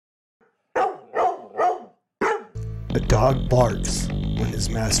A dog barks when his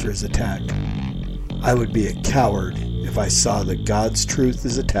master is attacked. I would be a coward if I saw that God's truth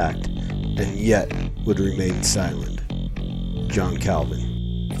is attacked and yet would remain silent. John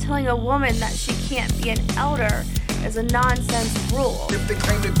Calvin. Telling a woman that she can't be an elder is a nonsense rule. If they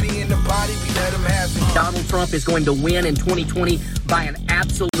claim to be in the body, we let them have it. Donald Trump is going to win in 2020 by an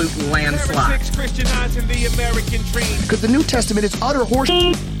absolute landslide. Christianizing the American dream. Because the New Testament is utter horse.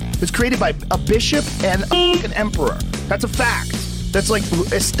 It's created by a bishop and an emperor. That's a fact. That's like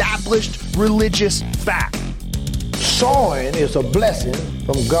established religious fact. Sowing is a blessing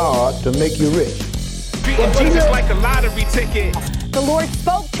from God to make you rich. It's like a lottery ticket. The Lord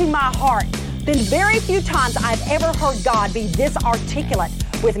spoke to my heart. Been very few times I've ever heard God be this articulate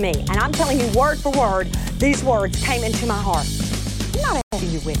with me. And I'm telling you word for word, these words came into my heart. I'm not asking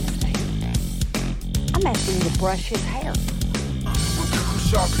you to witness me. I'm asking you to brush his hair.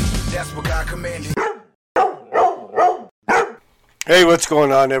 Sharply, that's what God commanded. Hey, what's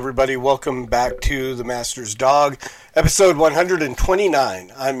going on, everybody? Welcome back to The Master's Dog, episode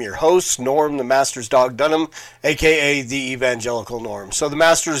 129. I'm your host, Norm, The Master's Dog Dunham, a.k.a. The Evangelical Norm. So The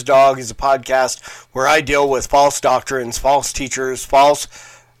Master's Dog is a podcast where I deal with false doctrines, false teachers, false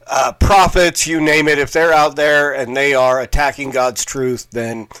prophets, you name it. If they're out there and they are attacking God's truth,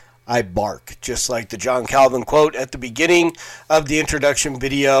 then I bark. Just like the John Calvin quote at the beginning of the introduction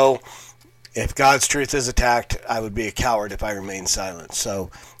video. If God's truth is attacked, I would be a coward if I remain silent.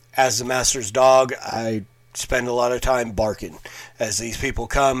 So, as the Master's Dog, I spend a lot of time barking as these people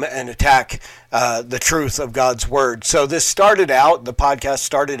come and attack the truth of God's Word. So the podcast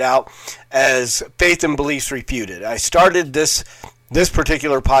started out as Faith and Beliefs Refuted. I started this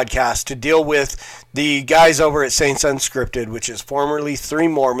particular podcast to deal with the guys over at Saints Unscripted, which is formerly Three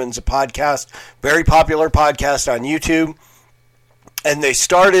Mormons, a podcast, very popular podcast on YouTube. And they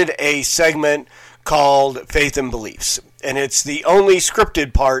started a segment called Faith and Beliefs. And it's the only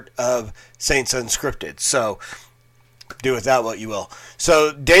scripted part of Saints Unscripted. So do with that what you will.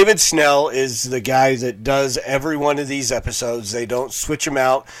 So David Snell is the guy that does every one of these episodes. They don't switch him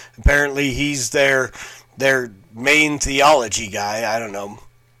out. Apparently he's their main theology guy. I don't know.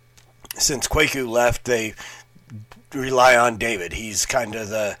 Since Kwaku left, they rely on David. He's kind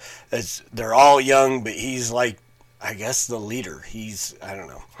of they're all young, but he's like, I guess, the leader. I don't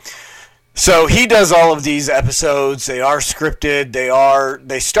know. So he does all of these episodes. They are scripted.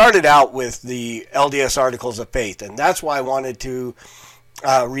 They started out with the LDS Articles of Faith, and that's why I wanted to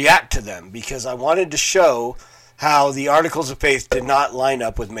react to them, because I wanted to show how the Articles of Faith did not line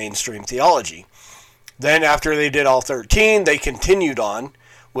up with mainstream theology. Then after they did all 13, they continued on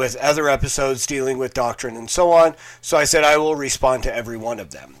with other episodes dealing with doctrine and so on. So I said I will respond to every one of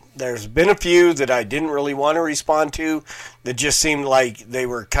them. There's been a few that I didn't really want to respond to that just seemed like they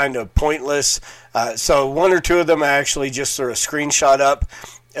were kind of pointless. So one or two of them I actually just sort of screenshot up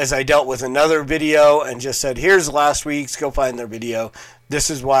as I dealt with another video and just said, here's last week's, go find their video. This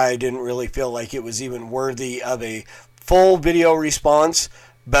is why I didn't really feel like it was even worthy of a full video response,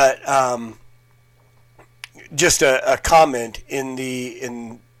 but just a comment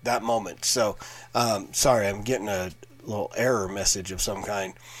in that moment. So sorry, I'm getting a little error message of some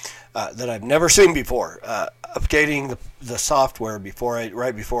kind that I've never seen before. Updating the software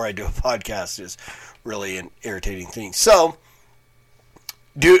right before I do a podcast is really an irritating thing. So,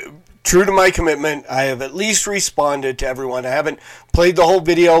 true to my commitment, I have at least responded to everyone. I haven't played the whole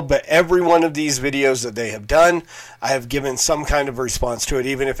video, but every one of these videos that they have done, I have given some kind of response to it,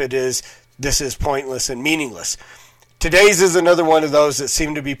 even if this is pointless and meaningless. Today's is another one of those that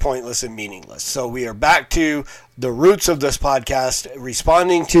seem to be pointless and meaningless. So we are back to the roots of this podcast,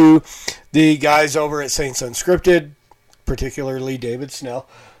 responding to the guys over at Saints Unscripted, particularly David Snell.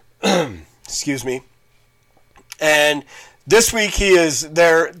 Excuse me. And this week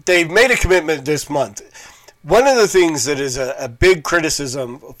they've made a commitment this month. One of the things that is a big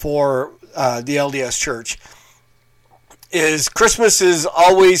criticism for the LDS Church is Christmas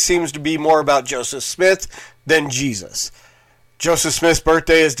always seems to be more about Joseph Smith than Jesus. Joseph Smith's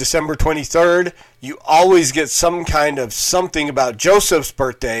birthday is December 23rd. You always get some kind of something about Joseph's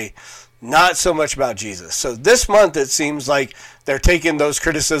birthday, not so much about Jesus. So this month it seems like they're taking those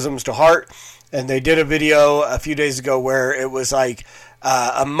criticisms to heart, and they did a video a few days ago where it was like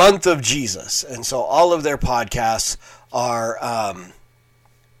a month of Jesus. And so all of their podcasts are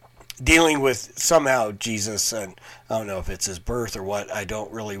dealing with somehow Jesus, and I don't know if it's his birth or what. I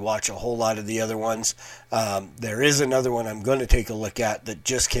don't really watch a whole lot of the other ones. There is another one I'm going to take a look at that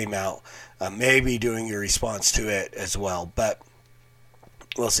just came out, maybe doing a response to it as well, but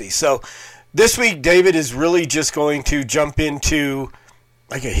we'll see. So this week, David is really just going to jump into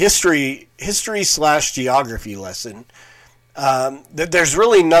like a history / geography lesson that there's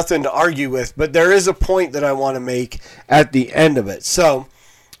really nothing to argue with, but there is a point that I want to make at the end of it. So,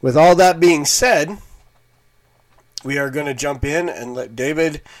 with all that being said, we are going to jump in and let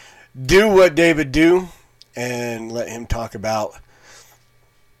David do what David do and let him talk about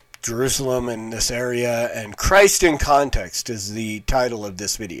Jerusalem and this area, and Christ in Context is the title of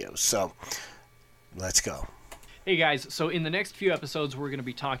this video. So, let's go. Hey guys, so in the next few episodes we're going to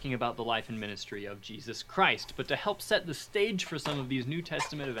be talking about the life and ministry of Jesus Christ, but to help set the stage for some of these New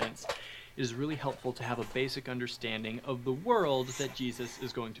Testament events, it is really helpful to have a basic understanding of the world that Jesus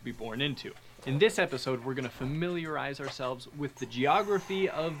is going to be born into. In this episode, we're going to familiarize ourselves with the geography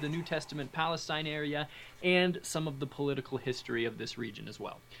of the New Testament Palestine area and some of the political history of this region as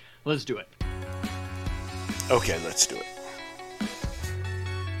well. Let's do it. Okay, let's do it.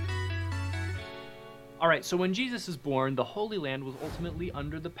 Alright, so when Jesus is born, the Holy Land was ultimately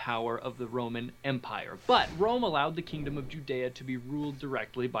under the power of the Roman Empire. But Rome allowed the kingdom of Judea to be ruled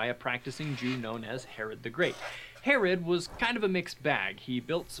directly by a practicing Jew known as Herod the Great. Herod was kind of a mixed bag. He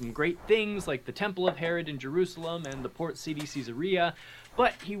built some great things like the Temple of Herod in Jerusalem and the port city Caesarea,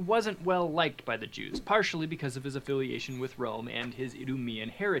 but he wasn't well liked by the Jews, partially because of his affiliation with Rome and his Idumean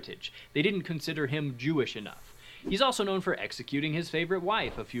heritage. They didn't consider him Jewish enough. He's also known for executing his favorite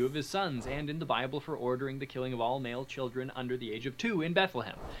wife, a few of his sons, and in the Bible for ordering the killing of all male children under the age of 2 in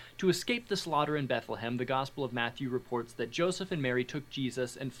Bethlehem. To escape the slaughter in Bethlehem, the Gospel of Matthew reports that Joseph and Mary took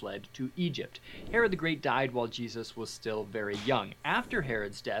Jesus and fled to Egypt. Herod the Great died while Jesus was still very young. After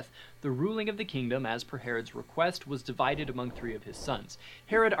Herod's death, the ruling of the kingdom, as per Herod's request, was divided among 3 of his sons.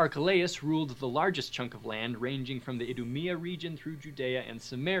 Herod Archelaus ruled the largest chunk of land, ranging from the Idumea region through Judea and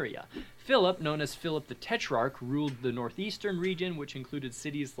Samaria. Philip, known as Philip the Tetrarch, ruled the northeastern region, which included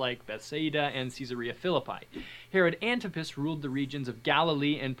cities like Bethsaida and Caesarea Philippi. Herod Antipas ruled the regions of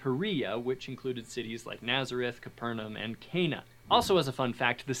Galilee and Perea, which included cities like Nazareth, Capernaum, and Cana. Also, as a fun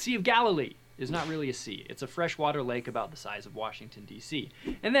fact, the Sea of Galilee is not really a sea. It's a freshwater lake about the size of Washington, D.C.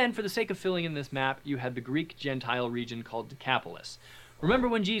 And then, for the sake of filling in this map, you had the Greek Gentile region called Decapolis. Remember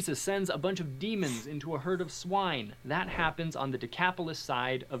when Jesus sends a bunch of demons into a herd of swine? That happens on the Decapolis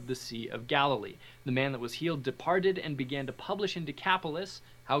side of the Sea of Galilee. The man that was healed departed and began to publish in Decapolis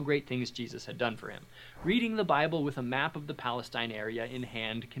how great things Jesus had done for him. Reading the Bible with a map of the Palestine area in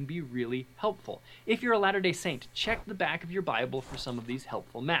hand can be really helpful. If you're a Latter-day Saint, check the back of your Bible for some of these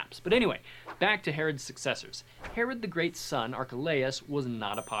helpful maps. But anyway, back to Herod's successors. Herod the Great's son, Archelaus, was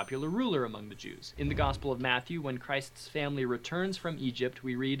not a popular ruler among the Jews. In the Gospel of Matthew, when Christ's family returns from Egypt,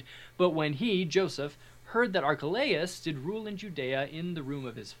 we read, "But when he, Joseph, heard that Archelaus did rule in Judea in the room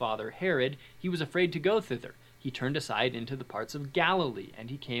of his father Herod, he was afraid to go thither. He turned aside into the parts of Galilee,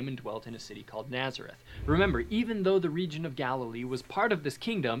 and he came and dwelt in a city called Nazareth." Remember, even though the region of Galilee was part of this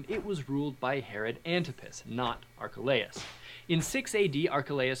kingdom, it was ruled by Herod Antipas, not Archelaus. In 6 AD,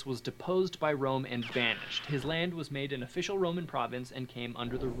 Archelaus was deposed by Rome and banished. His land was made an official Roman province and came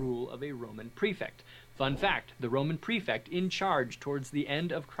under the rule of a Roman prefect. Fun fact, the Roman prefect in charge towards the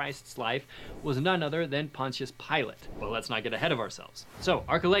end of Christ's life was none other than Pontius Pilate. Well, let's not get ahead of ourselves. So,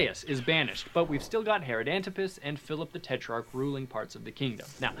 Archelaus is banished, but we've still got Herod Antipas and Philip the Tetrarch ruling parts of the kingdom.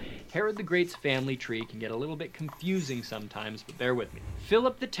 Now, Herod the Great's family tree can get a little bit confusing sometimes, but bear with me.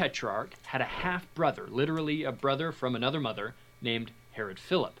 Philip the Tetrarch had a half-brother, literally a brother from another mother, named Herod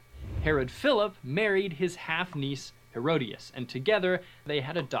Philip. Herod Philip married his half-niece Herodias, and together they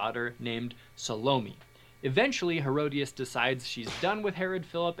had a daughter named Salome. Eventually, Herodias decides she's done with Herod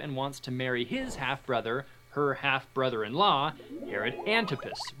Philip and wants to marry his half-brother, her half-brother-in-law, Herod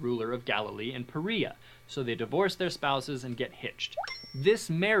Antipas, ruler of Galilee and Perea. So they divorce their spouses and get hitched. This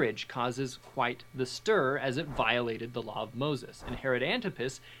marriage causes quite the stir as it violated the law of Moses, and Herod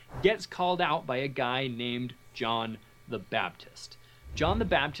Antipas gets called out by a guy named John the Baptist. John the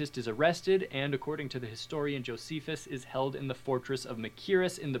Baptist is arrested and, according to the historian Josephus, is held in the fortress of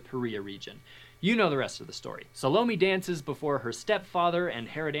Machaerus in the Perea region. You know the rest of the story. Salome dances before her stepfather, and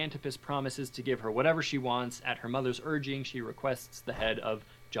Herod Antipas promises to give her whatever she wants. At her mother's urging, she requests the head of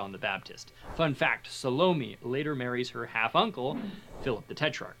John the Baptist. Fun fact, Salome later marries her half-uncle, Philip the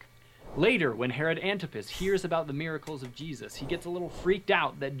Tetrarch. Later, when Herod Antipas hears about the miracles of Jesus, he gets a little freaked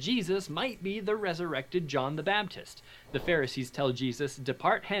out that Jesus might be the resurrected John the Baptist. The Pharisees tell Jesus,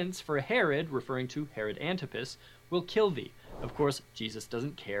 "Depart hence, for Herod," referring to Herod Antipas, "will kill thee." Of course, Jesus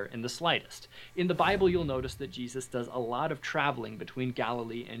doesn't care in the slightest. In the Bible, you'll notice that Jesus does a lot of traveling between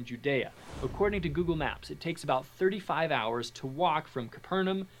Galilee and Judea. According to Google Maps, it takes about 35 hours to walk from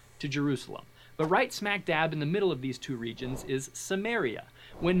Capernaum to Jerusalem. But right smack dab in the middle of these two regions is Samaria.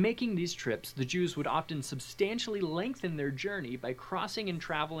 When making these trips, the Jews would often substantially lengthen their journey by crossing and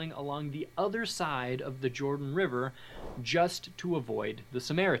traveling along the other side of the Jordan River just to avoid the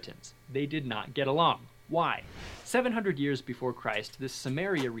Samaritans. They did not get along. Why? 700 years before Christ, this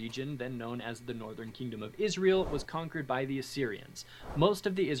Samaria region, then known as the Northern Kingdom of Israel, was conquered by the Assyrians. Most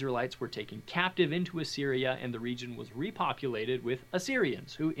of the Israelites were taken captive into Assyria, and the region was repopulated with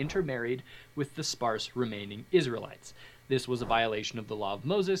Assyrians, who intermarried with the sparse remaining Israelites. This was a violation of the law of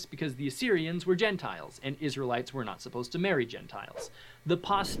Moses because the Assyrians were Gentiles, and Israelites were not supposed to marry Gentiles. The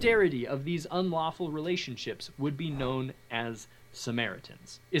posterity of these unlawful relationships would be known as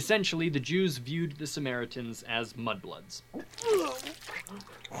Samaritans. Essentially, the Jews viewed the Samaritans as mudbloods.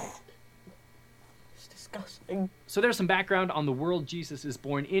 It's disgusting. So there's some background on the world Jesus is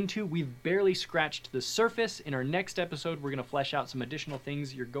born into. We've barely scratched the surface. In our next episode, we're going to flesh out some additional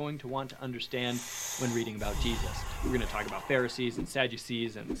things you're going to want to understand when reading about Jesus. We're going to talk about Pharisees and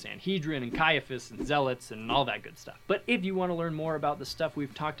Sadducees and Sanhedrin and Caiaphas and Zealots and all that good stuff. But if you want to learn more about the stuff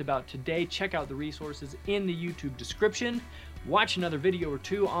we've talked about today, check out the resources in the YouTube description. Watch another video or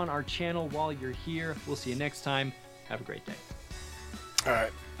two on our channel while you're here. We'll see you next time. Have a great day. All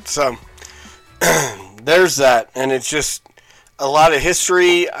right. So there's that. And it's just a lot of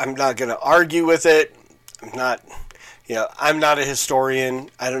history. I'm not going to argue with it. I'm not a historian.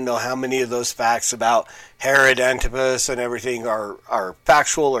 I don't know how many of those facts about Herod Antipas and everything are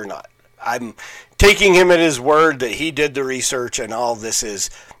factual or not. I'm taking him at his word that he did the research and all this is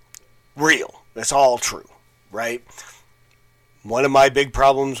real. It's all true, right? One of my big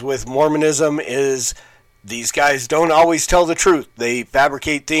problems with Mormonism is these guys don't always tell the truth. They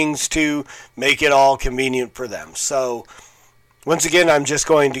fabricate things to make it all convenient for them. So, once again, I'm just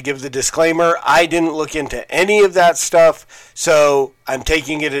going to give the disclaimer. I didn't look into any of that stuff, so I'm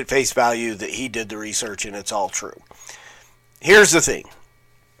taking it at face value that he did the research and it's all true. Here's the thing.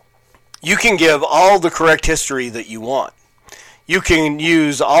 You can give all the correct history that you want. You can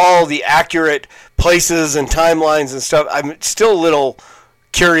use all the accurate places and timelines and stuff. I'm still a little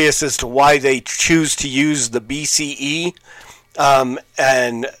curious as to why they choose to use the BCE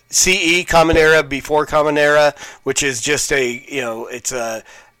and CE, Common Era, before Common Era, which is just it's a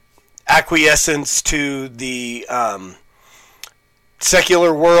acquiescence to the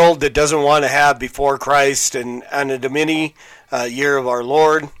secular world that doesn't want to have before Christ and Anno Domini, year of our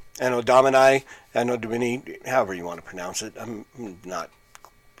Lord, Anno Domini, Anno Domini, however you want to pronounce it. I'm not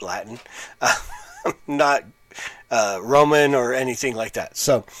Latin. I'm not Roman or anything like that.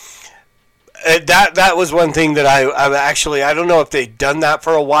 So that was one thing that I don't know if they'd done that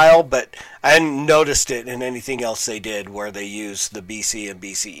for a while, but I hadn't noticed it in anything else they did where they used the BC and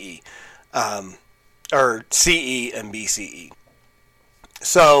BCE, or CE and BCE.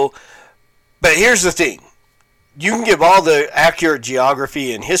 So, but here's the thing. You can give all the accurate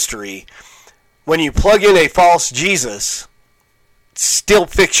geography and history. When you plug in a false Jesus, it's still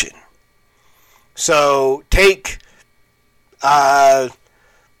fiction. So take, what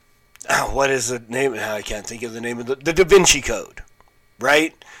is the name? I can't think of the name of the Da Vinci Code,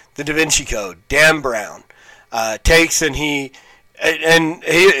 right? The Da Vinci Code. Dan Brown takes and he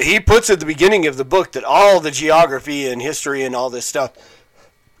puts at the beginning of the book that all the geography and history and all this stuff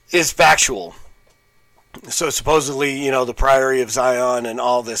is factual. So supposedly, the Priory of Zion and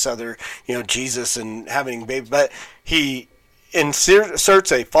all this other, Jesus and having baby, but he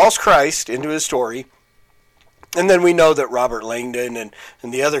inserts a false Christ into his story, and then we know that Robert Langdon and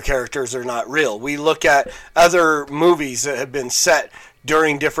the other characters are not real. We look at other movies that have been set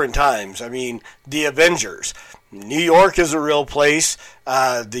during different times. I mean, The Avengers. New York is a real place.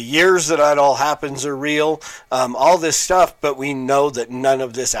 The years that all happens are real. All this stuff, but we know that none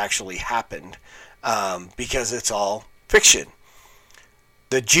of this actually happened. Because it's all fiction.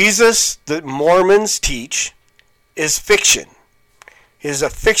 The Jesus that Mormons teach is fiction. He is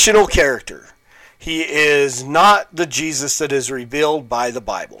a fictional character. He is not the Jesus that is revealed by the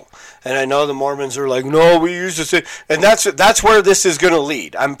Bible. And I know the Mormons are like, no, we use this. And that's where this is going to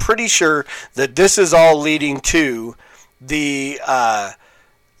lead. I'm pretty sure that this is all leading to the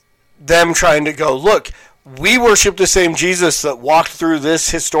them trying to go, look, we worship the same Jesus that walked through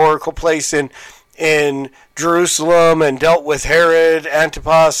this historical place in Jerusalem and dealt with Herod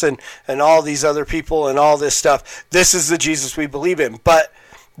Antipas and all these other people and all this stuff. This is the Jesus we believe in. But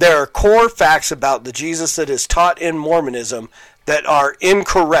there are core facts about the Jesus that is taught in Mormonism that are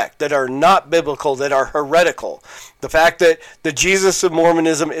incorrect, that are not biblical, that are heretical. The fact that the Jesus of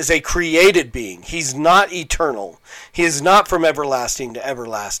Mormonism is a created being. He's not eternal. He is not from everlasting to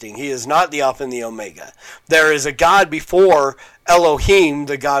everlasting. He is not the Alpha and the Omega. There is a God before Elohim,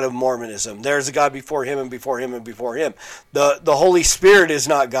 the God of Mormonism. There is a God before him and before him and before him. The Holy Spirit is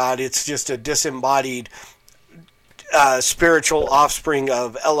not God. It's just a disembodied spiritual offspring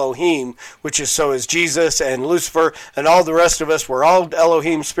of Elohim, which is so is Jesus and Lucifer and all the rest of us. We're all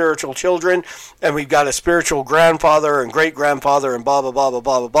Elohim spiritual children, and we've got a spiritual grandfather and great-grandfather and blah, blah, blah, blah,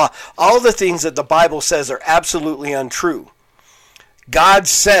 blah, blah, blah. All the things that the Bible says are absolutely untrue. God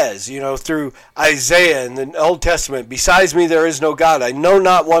says, through Isaiah in the Old Testament, besides me there is no God. I know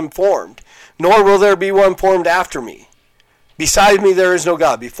not one formed, nor will there be one formed after me. Beside me there is no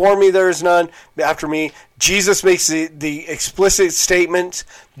God. Before me there is none. After me. Jesus makes the explicit statement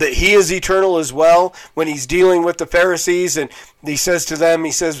that he is eternal as well when he's dealing with the Pharisees, and he says to them,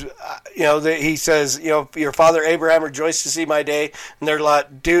 your father Abraham rejoiced to see my day, and they're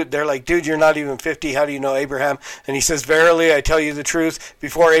like, dude, you're not even 50. How do you know Abraham? And he says, verily, I tell you the truth,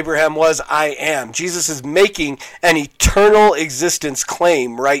 before Abraham was, I am. Jesus is making an eternal existence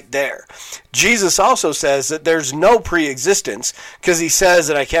claim right there. Jesus also says that there's no pre-existence, because he says,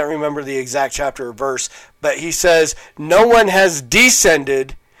 and I can't remember the exact chapter or verse, but he says, no one has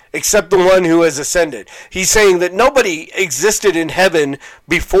descended except the one who has ascended. He's saying that nobody existed in heaven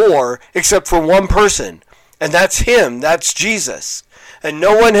before except for one person, and that's him, that's Jesus. And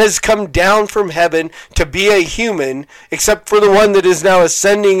no one has come down from heaven to be a human except for the one that is now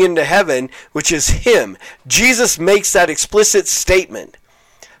ascending into heaven, which is him. Jesus makes that explicit statement.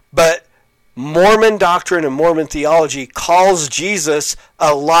 But Mormon doctrine and Mormon theology calls Jesus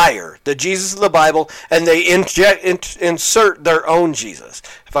a liar, the Jesus of the Bible, and they insert their own Jesus.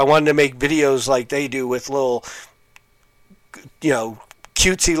 If I wanted to make videos like they do with little,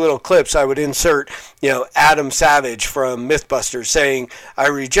 cutesy little clips, I would insert, Adam Savage from Mythbusters saying, I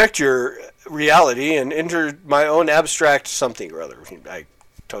reject your reality and enter my own abstract something or other. I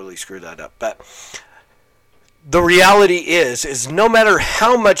totally screwed that up, but the reality is no matter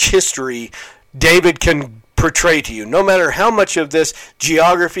how much history David can portray to you, no matter how much of this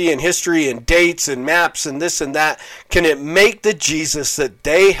geography and history and dates and maps and this and that, can it make the Jesus that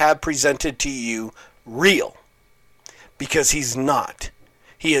they have presented to you real? Because he's not.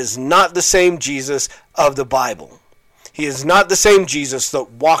 He is not the same Jesus of the Bible. He is not the same Jesus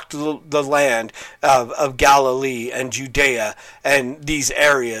that walked the land of Galilee and Judea and these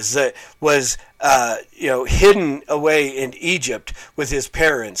areas, that was hidden away in Egypt with his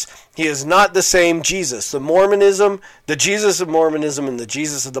parents. He is not the same Jesus. The Jesus of Mormonism and the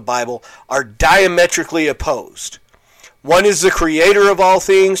Jesus of the Bible are diametrically opposed. One is the creator of all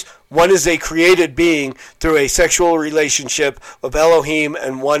things. One is a created being through a sexual relationship of Elohim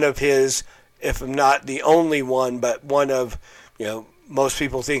and one of his, if not the only one, but one of, most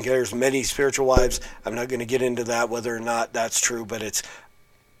people think there's many spiritual wives. I'm not going to get into that, whether or not that's true, but it's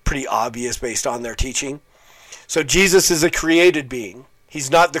pretty obvious based on their teaching. So Jesus is a created being. He's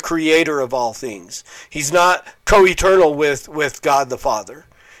not the creator of all things. He's not co-eternal with God the Father.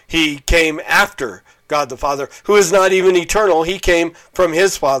 He came after God the Father, who is not even eternal. He came from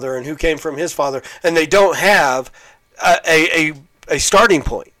his Father, and who came from his Father, and they don't have a starting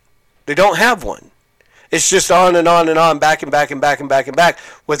point. They don't have one. It's just on and on and on, back and back and back and back and back,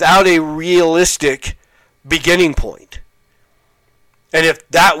 without a realistic beginning point. And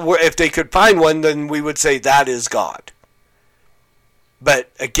if they could find one, then we would say that is God.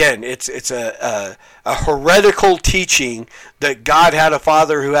 But again, it's a heretical teaching that God had a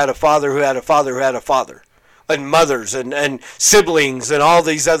father who had a father who had a father who had a father, and mothers and siblings and all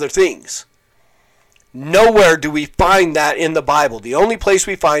these other things. Nowhere do we find that in the Bible. The only place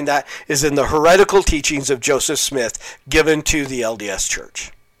we find that is in the heretical teachings of Joseph Smith given to the LDS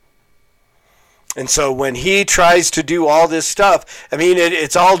Church. And so when he tries to do all this stuff,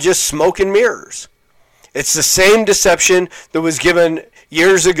 it's all just smoke and mirrors. It's the same deception that was given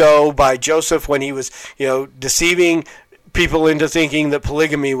years ago by Joseph when he was, deceiving people into thinking that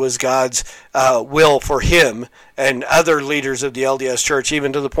polygamy was God's will for him and other leaders of the LDS Church,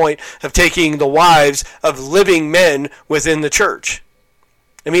 even to the point of taking the wives of living men within the church.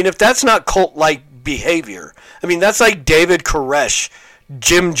 If that's not cult-like behavior, that's like David Koresh,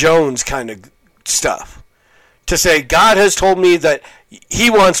 Jim Jones kind of stuff. To say, God has told me that he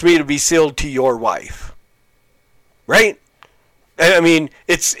wants me to be sealed to your wife. Right?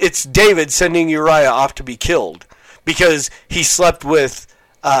 It's David sending Uriah off to be killed because he slept with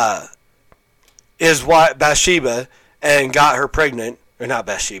his wife Bathsheba and got her pregnant, or not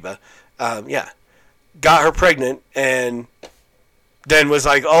Bathsheba, got her pregnant, and then was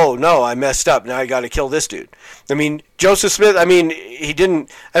like, oh, no, I messed up. Now I got to kill this dude. I mean, Joseph Smith, I mean, he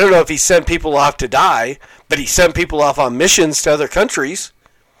didn't, I don't know if he sent people off to die, but he sent people off on missions to other countries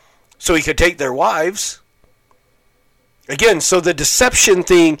so he could take their wives. Again, so the deception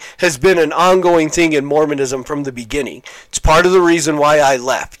thing has been an ongoing thing in Mormonism from the beginning. It's part of the reason why I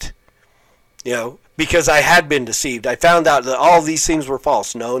left, you know, because I had been deceived. I found out that all these things were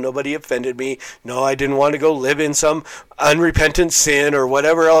false. No, nobody offended me. No, I didn't want to go live in some unrepentant sin or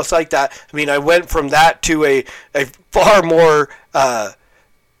whatever else like that. I mean, I went from that to a far more, I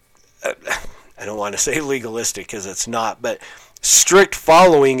don't want to say legalistic because it's not, but strict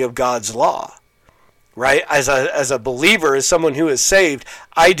following of God's law. Right? As a believer, as someone who is saved,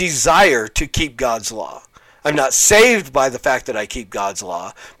 I desire to keep God's law. I'm not saved by the fact that I keep God's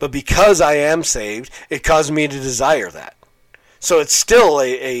law, but because I am saved, it caused me to desire that. So it's still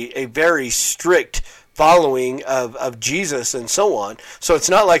a very strict following of Jesus and so on. So it's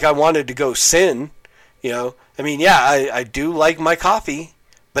not like I wanted to go sin, you know. I mean, yeah, I do like my coffee,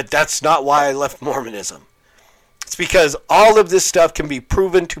 but that's not why I left Mormonism. It's because all of this stuff can be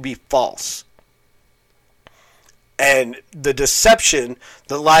proven to be false. And the deception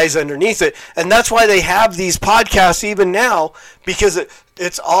that lies underneath it. And that's why they have these podcasts even now, because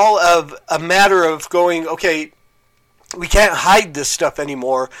it's all of a matter of going, okay, we can't hide this stuff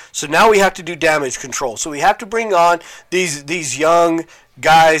anymore, so now we have to do damage control. So we have to bring on these young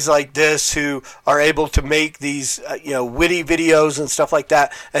guys like this who are able to make these witty videos and stuff like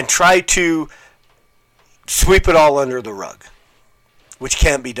that and try to sweep it all under the rug, which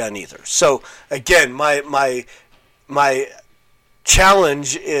can't be done either. So again, my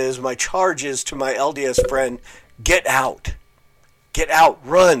challenge is, my charge is to my LDS friend, get out. Get out,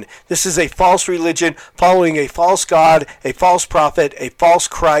 run. This is a false religion following a false God, a false prophet, a false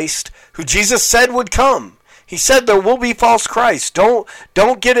Christ, who Jesus said would come. He said there will be false Christs. Don't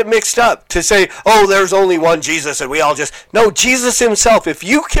get it mixed up to say, oh, there's only one Jesus and we all just... No, Jesus himself. If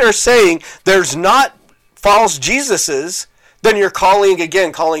you are saying there's not false Jesuses, then you're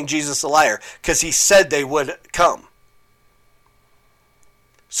calling Jesus a liar, because he said they would come.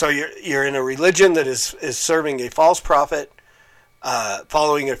 So you're in a religion that is serving a false prophet,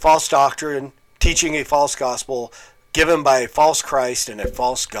 following a false doctrine, teaching a false gospel, given by a false Christ and a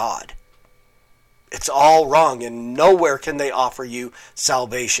false God. It's all wrong, and nowhere can they offer you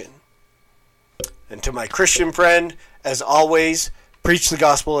salvation. And to my Christian friend, as always, preach the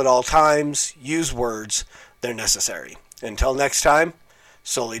gospel at all times, use words, they're necessary. Until next time,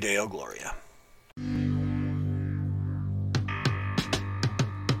 Soli Deo Gloria.